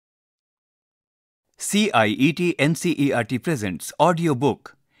CIET NCERT presents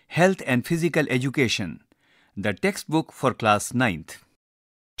audiobook Health and Physical Education, the textbook for class 9th.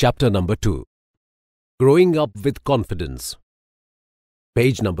 Chapter number 2. Growing Up with Confidence.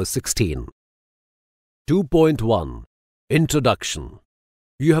 Page number 16. 2.1. Introduction.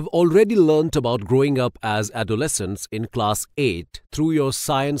 You have already learnt about growing up as adolescents in class 8 through your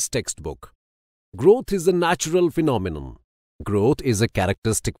science textbook. Growth is a natural phenomenon. Growth is a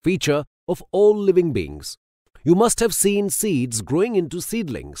characteristic feature of all living beings. You must have seen seeds growing into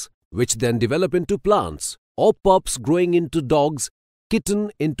seedlings, which then develop into plants, or pups growing into dogs,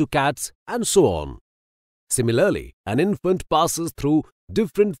 kitten into cats, and so on. Similarly, an infant passes through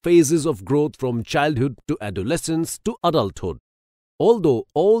different phases of growth from childhood to adolescence to adulthood. Although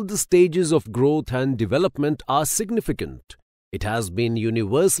all the stages of growth and development are significant, it has been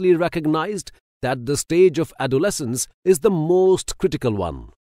universally recognized that the stage of adolescence is the most critical one.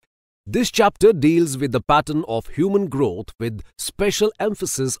 This chapter deals with the pattern of human growth with special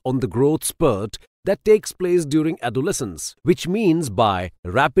emphasis on the growth spurt that takes place during adolescence, which means by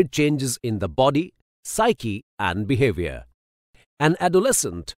rapid changes in the body, psyche, and behavior. An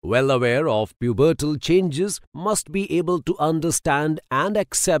adolescent, well aware of pubertal changes, must be able to understand and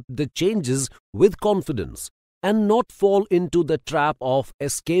accept the changes with confidence and not fall into the trap of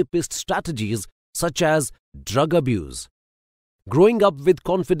escapist strategies such as drug abuse. Growing up with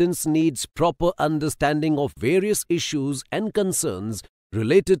confidence needs proper understanding of various issues and concerns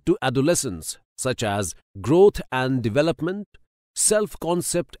related to adolescence, such as growth and development,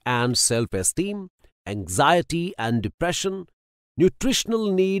 self-concept and self-esteem, anxiety and depression,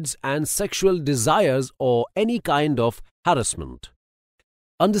 nutritional needs and sexual desires or any kind of harassment.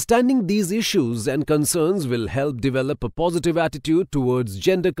 Understanding these issues and concerns will help develop a positive attitude towards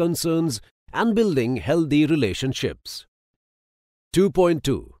gender concerns and building healthy relationships.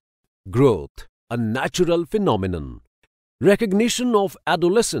 2.2. Growth, a natural phenomenon. Recognition of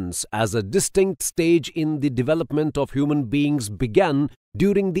adolescence as a distinct stage in the development of human beings began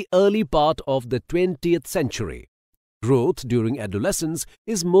during the early part of the 20th century. Growth during adolescence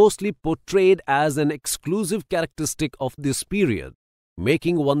is mostly portrayed as an exclusive characteristic of this period,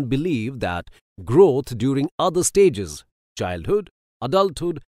 making one believe that growth during other stages, childhood,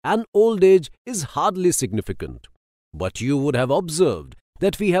 adulthood, and old age is hardly significant. But you would have observed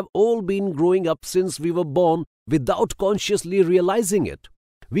that we have all been growing up since we were born without consciously realizing it.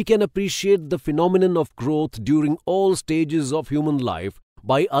 We can appreciate the phenomenon of growth during all stages of human life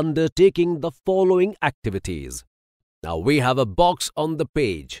by undertaking the following activities. Now we have a box on the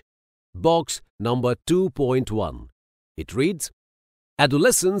page. Box number 2.1. It reads,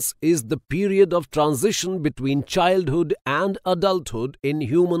 Adolescence is the period of transition between childhood and adulthood in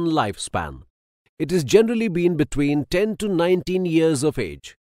human lifespan. It is generally been between 10 to 19 years of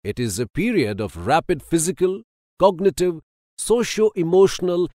age. It is a period of rapid physical, cognitive,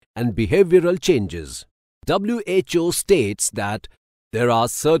 socio-emotional, and behavioral changes. WHO states that there are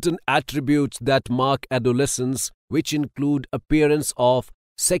certain attributes that mark adolescence, which include appearance of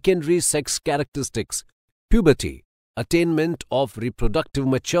secondary sex characteristics, puberty, attainment of reproductive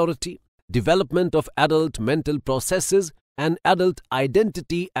maturity, development of adult mental processes, and adult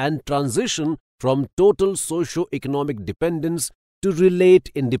identity, and transition from total socio-economic dependence to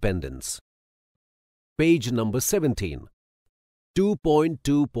relate independence. Page number 17.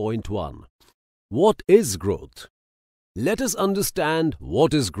 2.2.1. What is growth? Let us understand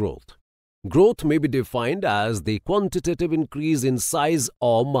what is growth. Growth may be defined as the quantitative increase in size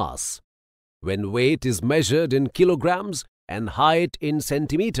or mass. When weight is measured in kilograms and height in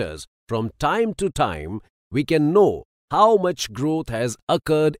centimeters, from time to time, we can know how much growth has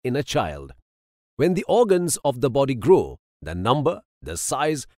occurred in a child. When the organs of the body grow, the number, the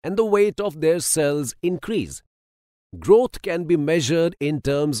size, and the weight of their cells increase. Growth can be measured in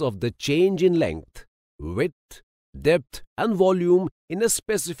terms of the change in length, width, depth, and volume in a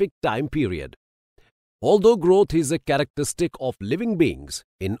specific time period. Although growth is a characteristic of living beings,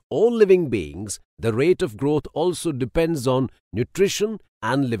 in all living beings, the rate of growth also depends on nutrition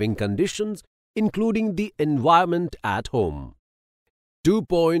and living conditions, including the environment at home.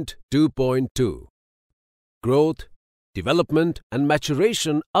 2.2.2. Growth, development, and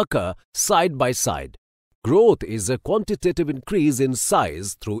maturation occur side by side. Growth is a quantitative increase in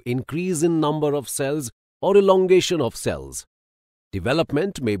size through increase in number of cells or elongation of cells.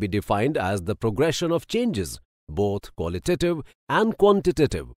 Development may be defined as the progression of changes, both qualitative and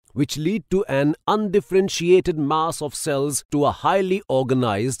quantitative, which lead to an undifferentiated mass of cells to a highly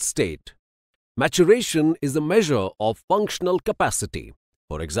organized state. Maturation is a measure of functional capacity.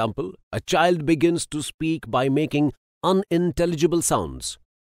 For example, a child begins to speak by making unintelligible sounds.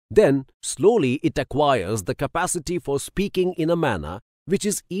 Then, slowly it acquires the capacity for speaking in a manner which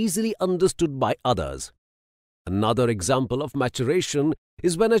is easily understood by others. Another example of maturation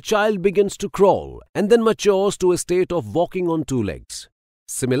is when a child begins to crawl and then matures to a state of walking on two legs.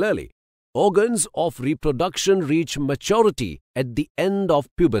 Similarly, organs of reproduction reach maturity at the end of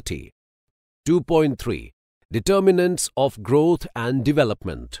puberty. 2.3. Determinants of growth and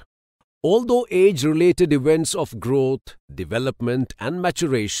development. Although age-related events of growth, development and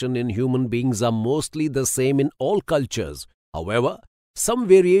maturation in human beings are mostly the same in all cultures, however, some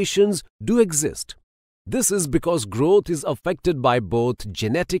variations do exist. This is because growth is affected by both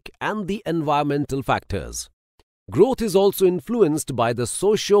genetic and the environmental factors. Growth is also influenced by the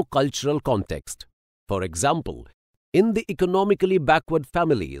socio-cultural context. For example, in the economically backward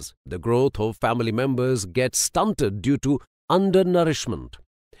families, the growth of family members gets stunted due to undernourishment.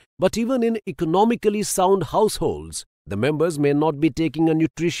 But even in economically sound households, the members may not be taking a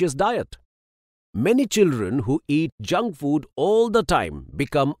nutritious diet. Many children who eat junk food all the time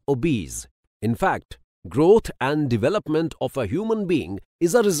become obese. In fact, growth and development of a human being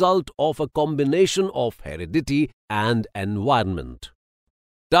is a result of a combination of heredity and environment.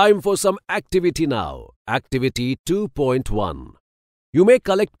 Time for some activity now. Activity 2.1. You may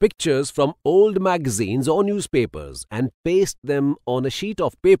collect pictures from old magazines or newspapers and paste them on a sheet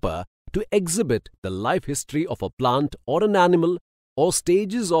of paper to exhibit the life history of a plant or an animal or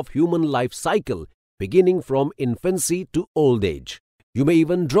stages of human life cycle beginning from infancy to old age. You may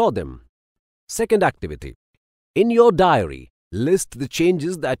even draw them. Second activity. In your diary, list the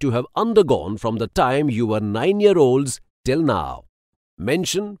changes that you have undergone from the time you were 9-year-olds till now.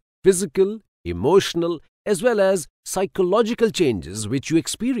 Mention physical, emotional, as well as psychological changes which you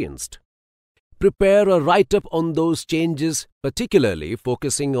experienced. Prepare a write-up on those changes, particularly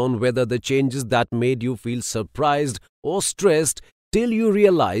focusing on whether the changes that made you feel surprised or stressed till you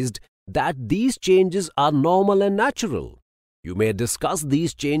realized that these changes are normal and natural. You may discuss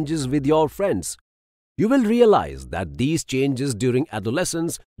these changes with your friends. You will realize that these changes during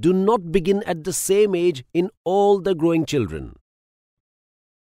adolescence do not begin at the same age in all the growing children.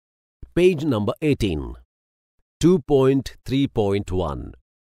 Page number 18. 2.3.1.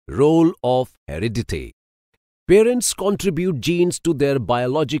 Role of heredity. Parents contribute genes to their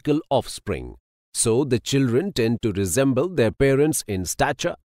biological offspring, so the children tend to resemble their parents in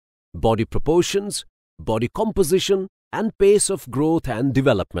stature, body proportions, body composition, and pace of growth and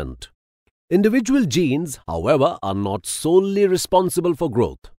development. Individual genes, however, are not solely responsible for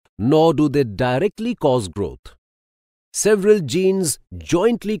growth, nor do they directly cause growth. Several genes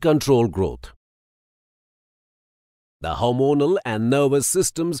jointly control growth. The hormonal and nervous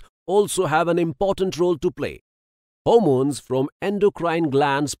systems also have an important role to play. Hormones from endocrine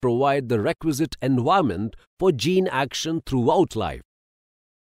glands provide the requisite environment for gene action throughout life.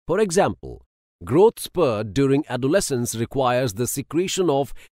 For example, growth spurt during adolescence requires the secretion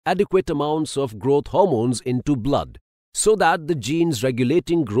of adequate amounts of growth hormones into blood so that the genes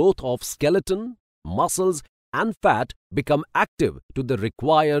regulating growth of skeleton, muscles, and fat become active to the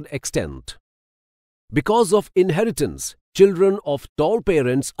required extent. Because of inheritance, children of tall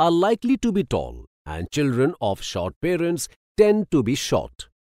parents are likely to be tall, and children of short parents tend to be short.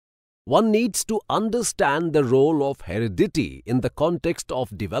 One needs to understand the role of heredity in the context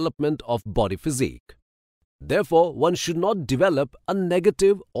of development of body physique. Therefore, one should not develop a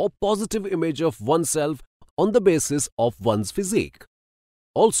negative or positive image of oneself on the basis of one's physique.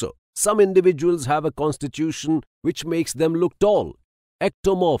 Also, some individuals have a constitution which makes them look tall,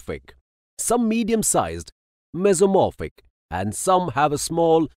 ectomorphic, some medium-sized, mesomorphic, and some have a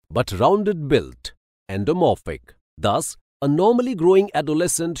small but rounded build, endomorphic. Thus, a normally growing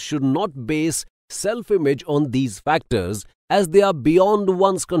adolescent should not base self-image on these factors as they are beyond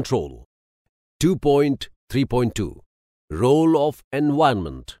one's control. 2.3.2. Role of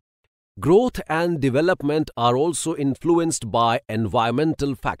environment. Growth and development are also influenced by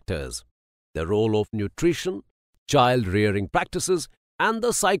environmental factors. The role of nutrition, child rearing practices, and the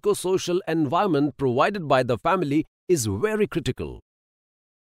psychosocial environment provided by the family is very critical.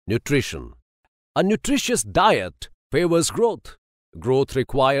 Nutrition. A nutritious diet favors growth. Growth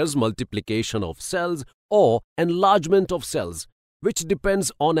requires multiplication of cells or enlargement of cells, which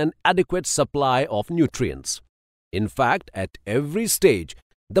depends on an adequate supply of nutrients. In fact, at every stage,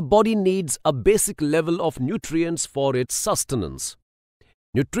 the body needs a basic level of nutrients for its sustenance.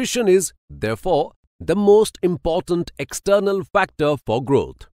 Nutrition is, therefore, the most important external factor for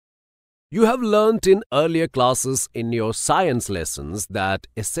growth. You have learnt in earlier classes in your science lessons that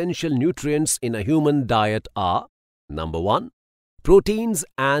essential nutrients in a human diet are: number 1, proteins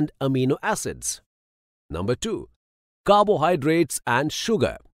and amino acids; number 2, carbohydrates and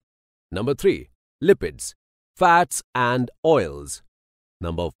sugar; Number 3. Lipids, fats and oils.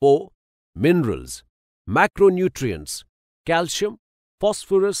 Number 4. Minerals, macronutrients, calcium,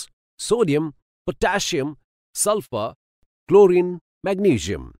 phosphorus, sodium, potassium, sulfur, chlorine,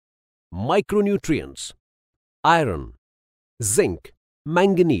 magnesium. Micronutrients, iron, zinc,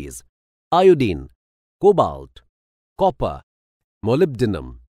 manganese, iodine, cobalt, copper,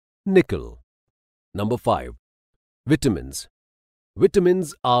 molybdenum, nickel. Number 5. Vitamins.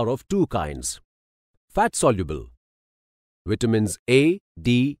 Vitamins are of two kinds. Fat-soluble, vitamins A,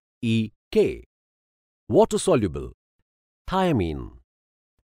 D, E, K. Water-soluble, thiamine,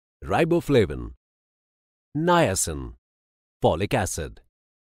 riboflavin, niacin, folic acid.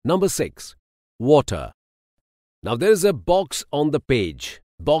 Number 6. Water. Now there is a box on the page,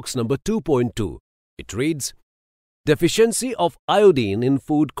 box number 2.2. It reads, deficiency of iodine in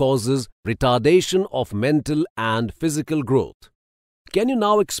food causes retardation of mental and physical growth. Can you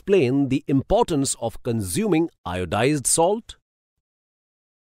now explain the importance of consuming iodized salt?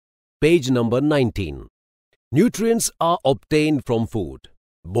 Page number 19. Nutrients are obtained from food.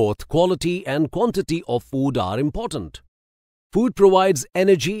 Both quality and quantity of food are important. Food provides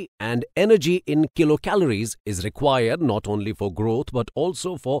energy, and energy in kilocalories is required not only for growth but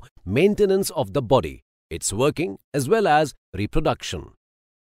also for maintenance of the body, its working as well as reproduction.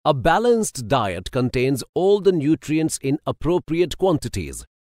 A balanced diet contains all the nutrients in appropriate quantities.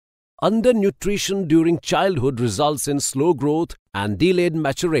 Undernutrition during childhood results in slow growth and delayed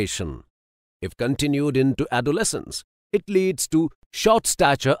maturation. If continued into adolescence, it leads to short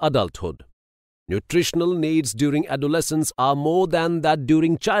stature adulthood. Nutritional needs during adolescence are more than that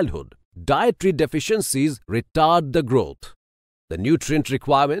during childhood. Dietary deficiencies retard the growth. The nutrient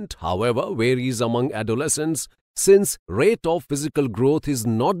requirement, however, varies among adolescents since rate of physical growth is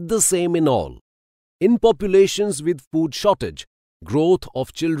not the same in all. In populations with food shortage, growth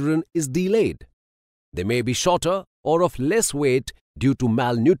of children is delayed. They may be shorter or of less weight due to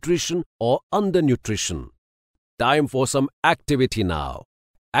malnutrition or undernutrition. Time for some activity now.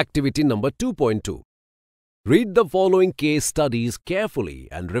 Activity number 2.2. Read the following case studies carefully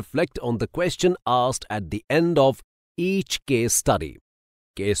and reflect on the question asked at the end of each case study.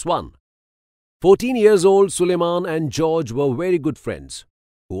 Case 1. 14 years old Suleiman and George were very good friends,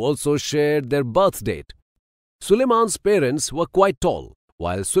 who also shared their birth date. Suleiman's parents were quite tall.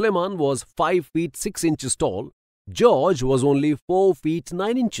 While Suleiman was 5 feet 6 inches tall, George was only 4 feet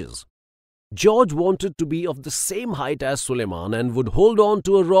 9 inches. George wanted to be of the same height as Suleiman and would hold on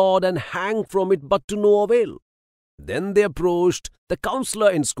to a rod and hang from it, but to no avail. Then they approached the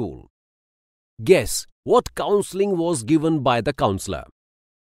counselor in school. Guess what counseling was given by the counselor.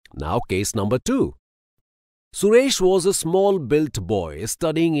 Now case number 2. Suresh was a small-built boy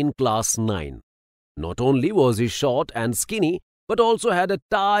studying in class 9. Not only was he short and skinny, but also had a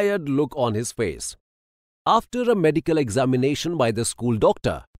tired look on his face. After a medical examination by the school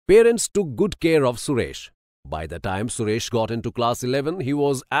doctor, parents took good care of Suresh. By the time Suresh got into class 11, he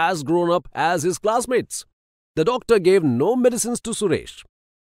was as grown up as his classmates. The doctor gave no medicines to Suresh.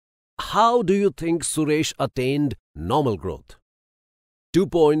 How do you think Suresh attained normal growth?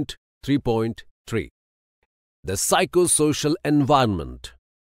 2.3.3. The psychosocial environment.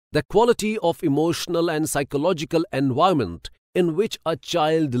 The quality of emotional and psychological environment in which a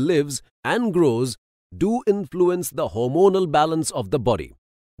child lives and grows do influence the hormonal balance of the body,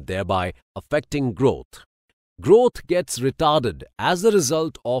 thereby affecting growth. Growth gets retarded as a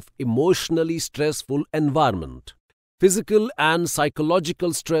result of emotionally stressful environment. Physical and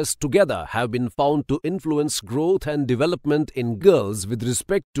psychological stress together have been found to influence growth and development in girls with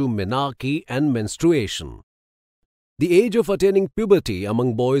respect to menarche and menstruation. The age of attaining puberty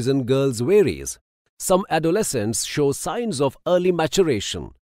among boys and girls varies. Some adolescents show signs of early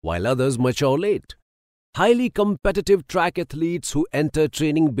maturation, while others mature late. Highly competitive track athletes who enter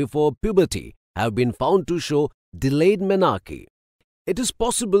training before puberty have been found to show delayed menarche. It is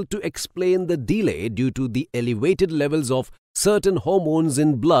possible to explain the delay due to the elevated levels of certain hormones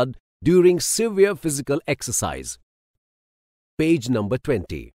in blood during severe physical exercise. Page number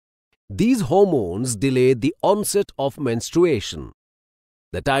 20. These hormones delay the onset of menstruation.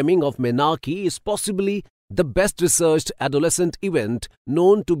 The timing of menarche is possibly the best researched adolescent event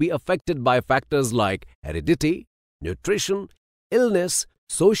known to be affected by factors like heredity, nutrition, illness,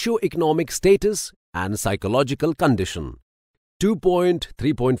 socio-economic status, and psychological condition.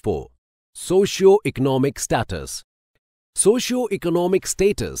 2.3.4. Socio-economic status. Socio-economic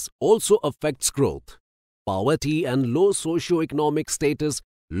status also affects growth. Poverty and low socio-economic status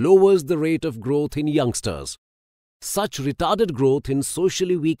lowers the rate of growth in youngsters. Such retarded growth in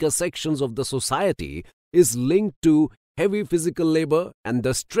socially weaker sections of the society is linked to heavy physical labor, and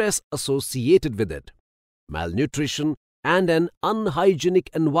the stress associated with it. Malnutrition and an unhygienic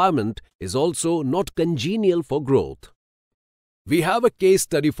environment is also not congenial for growth. We have a case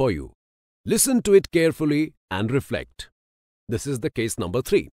study for you. Listen to it carefully and reflect. This is the case number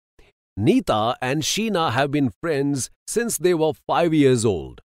 3. Neeta and Sheena have been friends since they were 5 years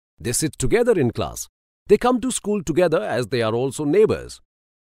old. They sit together in class. They come to school together as they are also neighbors.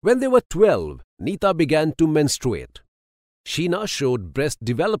 When they were 12, Neeta began to menstruate. Sheena showed breast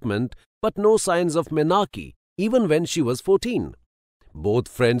development but no signs of menarche even when she was 14. Both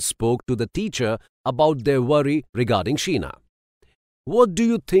friends spoke to the teacher about their worry regarding Sheena. What do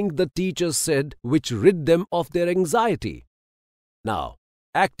you think the teacher said which rid them of their anxiety? Now,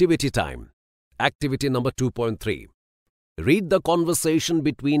 activity time. Activity number 2.3. Read the conversation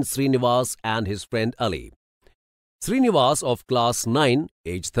between Srinivas and his friend Ali. Srinivas of class 9,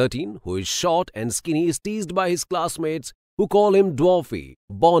 age 13, who is short and skinny, is teased by his classmates who call him Dwarfy,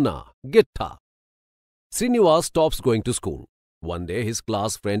 Bona, Gitta. Srinivas stops going to school. One day his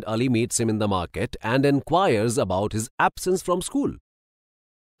class friend Ali meets him in the market and inquires about his absence from school.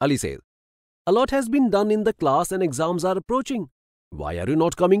 Ali says, "A lot has been done in the class and exams are approaching. Why are you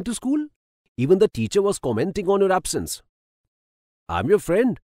not coming to school? Even the teacher was commenting on your absence." "I'm your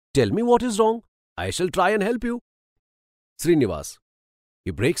friend. Tell me what is wrong. I shall try and help you." Srinivas.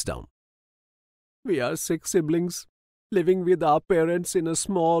 He breaks down. "We are 6 siblings, living with our parents in a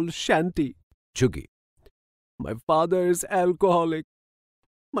small shanty." Chuggi. "My father is alcoholic.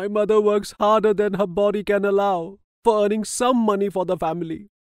 My mother works harder than her body can allow for earning some money for the family.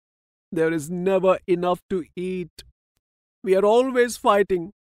 There is never enough to eat. We are always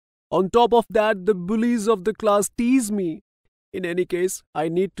fighting. On top of that, the bullies of the class tease me. In any case, I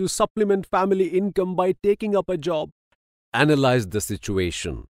need to supplement family income by taking up a job." Analyze the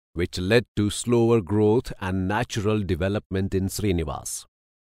situation, which led to slower growth and natural development in Srinivas.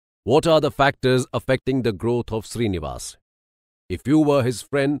 What are the factors affecting the growth of Srinivas? If you were his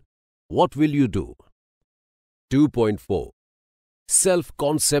friend, what will you do? 2.4.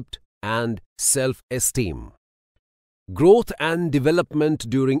 Self-concept and self-esteem. Growth and development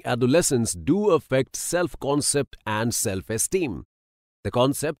during adolescence do affect self-concept and self-esteem. The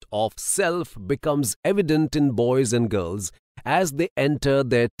concept of self becomes evident in boys and girls as they enter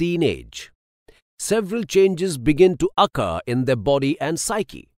their teenage. Several changes begin to occur in their body and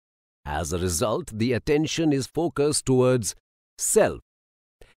psyche. As a result, the attention is focused towards self.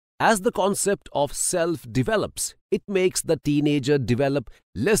 As the concept of self develops, it makes the teenager develop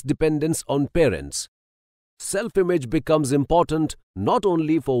less dependence on parents. Self-image becomes important not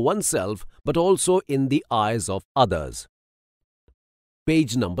only for oneself but also in the eyes of others.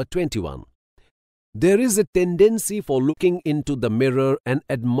 Page number 21. There is a tendency for looking into the mirror and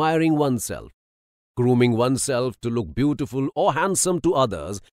admiring oneself. Grooming oneself to look beautiful or handsome to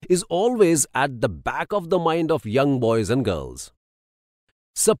others is always at the back of the mind of young boys and girls.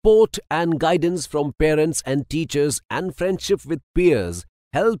 Support and guidance from parents and teachers and friendship with peers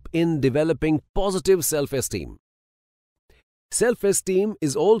help in developing positive self-esteem. Self-esteem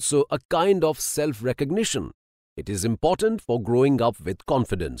is also a kind of self-recognition. It is important for growing up with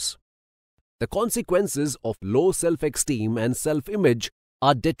confidence. The consequences of low self-esteem and self-image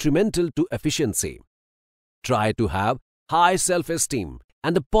are detrimental to efficiency. Try to have high self-esteem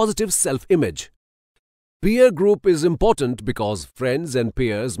and a positive self-image. Peer group is important because friends and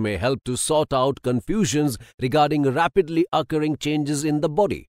peers may help to sort out confusions regarding rapidly occurring changes in the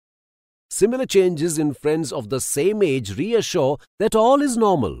body. Similar changes in friends of the same age reassure that all is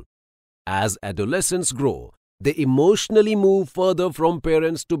normal. As adolescents grow, they emotionally move further from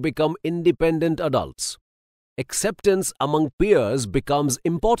parents to become independent adults. Acceptance among peers becomes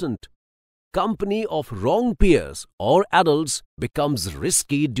important. Company of wrong peers or adults becomes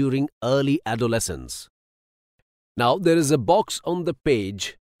risky during early adolescence. Now there is a box on the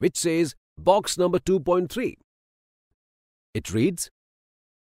page which says box number 2.3. It reads,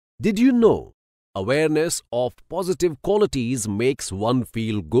 "Did you know awareness of positive qualities makes one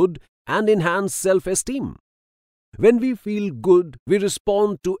feel good and enhance self-esteem? When we feel good, we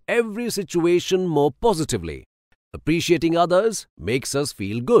respond to every situation more positively. Appreciating others makes us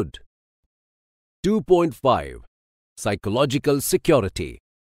feel good." 2.5. Psychological security.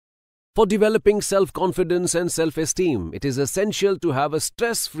 For developing self-confidence and self-esteem, it is essential to have a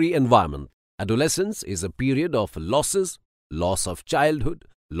stress-free environment. Adolescence is a period of losses, loss of childhood,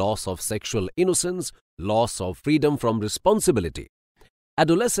 loss of sexual innocence, loss of freedom from responsibility.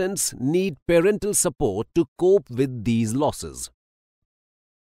 Adolescents need parental support to cope with these losses.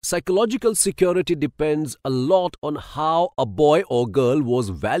 Psychological security depends a lot on how a boy or girl was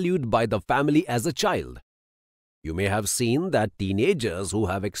valued by the family as a child. You may have seen that teenagers who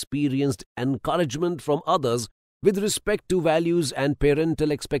have experienced encouragement from others with respect to values and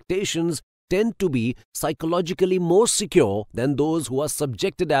parental expectations tend to be psychologically more secure than those who are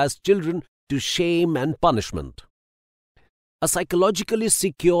subjected as children to shame and punishment. A psychologically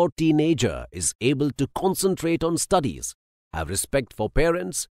secure teenager is able to concentrate on studies, have respect for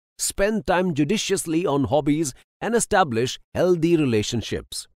parents, spend time judiciously on hobbies, and establish healthy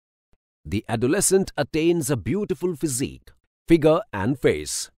relationships. The adolescent attains a beautiful physique, figure, and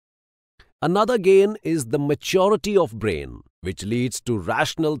face. Another gain is the maturity of brain, which leads to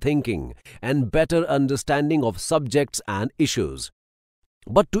rational thinking and better understanding of subjects and issues.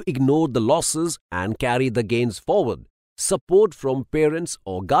 But to ignore the losses and carry the gains forward, support from parents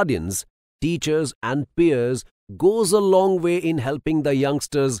or guardians, teachers, and peers goes a long way in helping the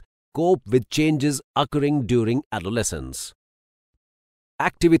youngsters cope with changes occurring during adolescence.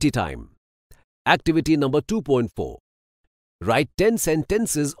 Activity time. Activity number 2.4. Write 10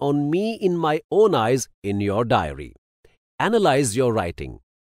 sentences on me in my own eyes in your diary. Analyze your writing.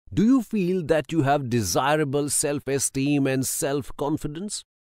 Do you feel that you have desirable self-esteem and self-confidence?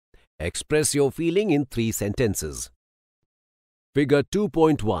 Express your feeling in 3 sentences. Figure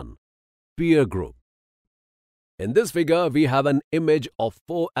 2.1. Peer group. In this figure, we have an image of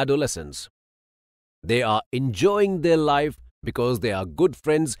 4 adolescents. They are enjoying their life because they are good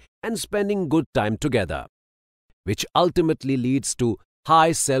friends and spending good time together, which ultimately leads to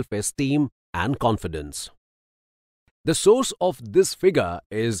high self-esteem and confidence. The source of this figure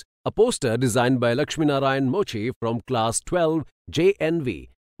is a poster designed by Lakshminarayan Mochi from Class 12 JNV,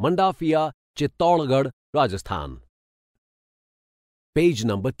 Mandafia, Chittorgarh, Rajasthan. Page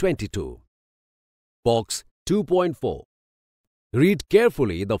number 22. Box 2.4. Read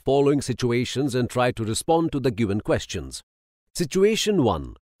carefully the following situations and try to respond to the given questions. Situation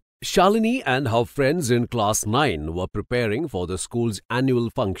 1. Shalini and her friends in class 9 were preparing for the school's annual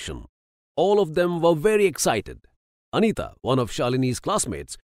function. All of them were very excited. Anita, one of Shalini's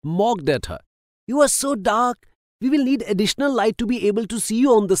classmates, mocked at her. "You are so dark. We will need additional light to be able to see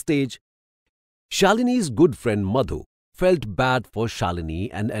you on the stage." Shalini's good friend Madhu felt bad for Shalini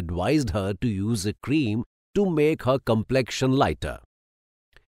and advised her to use a cream to make her complexion lighter.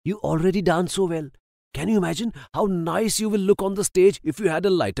 "You already dance so well. Can you imagine how nice you will look on the stage if you had a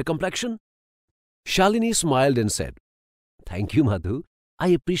lighter complexion?" Shalini smiled and said, "Thank you, Madhu. I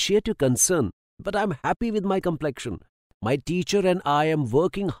appreciate your concern, but I am happy with my complexion. My teacher and I am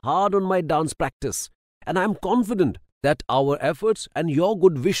working hard on my dance practice, and I am confident that our efforts and your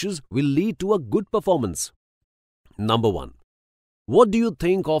good wishes will lead to a good performance." Number 1. What do you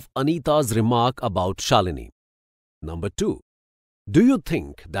think of Anita's remark about Shalini? Number 2. Do you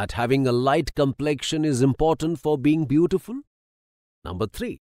think that having a light complexion is important for being beautiful? Number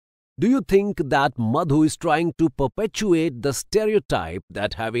 3. Do you think that Madhu is trying to perpetuate the stereotype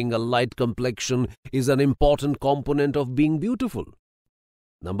that having a light complexion is an important component of being beautiful?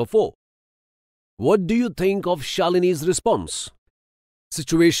 Number 4. What do you think of Shalini's response?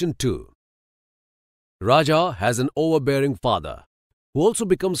 Situation 2. Raja has an overbearing father who also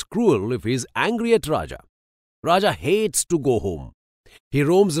becomes cruel if he is angry at Raja. Raja hates to go home. He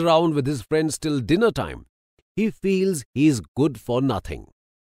roams around with his friends till dinner time. He feels he is good for nothing.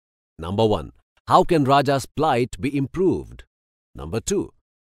 Number 1. How can Raja's plight be improved? Number 2.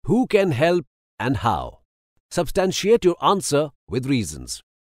 Who can help and how? Substantiate your answer with reasons.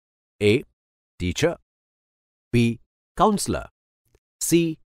 A. Teacher. B. Counselor.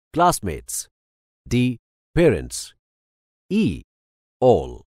 C. Classmates. D. Parents. E.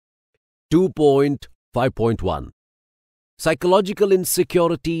 All. 2.5.1. Psychological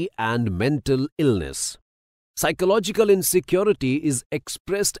insecurity and mental illness. Psychological insecurity is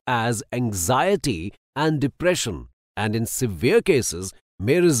expressed as anxiety and depression, and in severe cases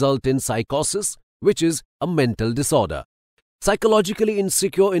may result in psychosis, which is a mental disorder. Psychologically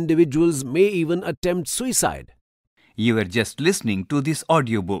insecure individuals may even attempt suicide. You were just listening to this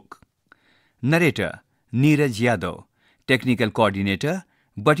audiobook. Narrator Neeraj Yadav. Technical Coordinator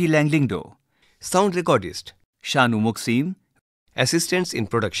Bati Langlingdo. Sound Recordist Shanu Muksim. Assistants in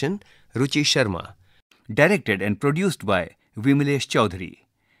Production Ruchi Sharma. Directed and produced by Vimalesh Chaudhary.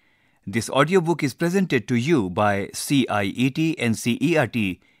 This audiobook is presented to you by CIET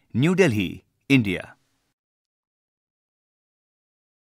NCERT, New Delhi, India.